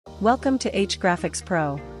Welcome to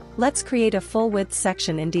HGraphicsPro. Let's create a full-width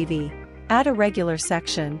section in Divi. Add a regular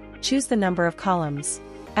section, choose the number of columns.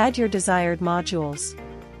 Add your desired modules.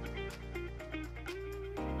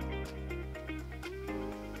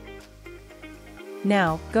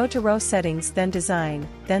 Now, go to row settings, then design,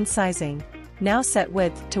 then sizing. Now set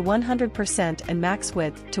width to 100% and max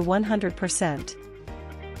width to 100%.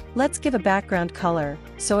 Let's give a background color,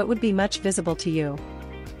 so it would be much visible to you.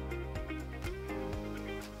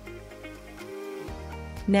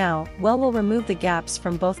 Now, we'll remove the gaps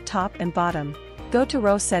from both top and bottom. Go to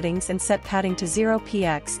row settings and set padding to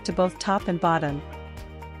 0px to both top and bottom.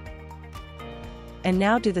 And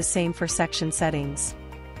now do the same for section settings.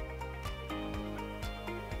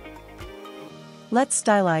 Let's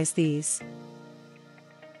stylize these.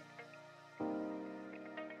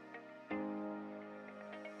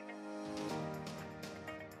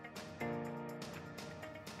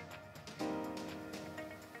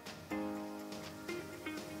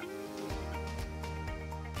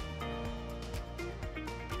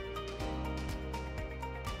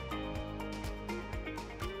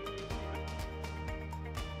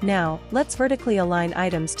 Now, let's vertically align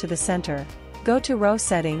items to the center. Go to Row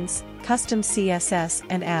Settings, Custom CSS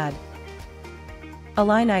and add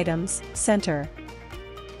Align Items, Center.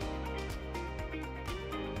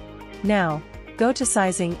 Now, go to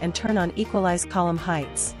Sizing and turn on Equalize Column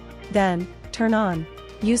Heights. Then, turn on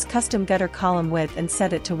Use Custom Gutter Column Width and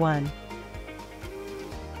set it to 1.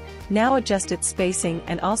 Now adjust its spacing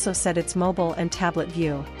and also set its mobile and tablet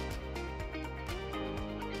view.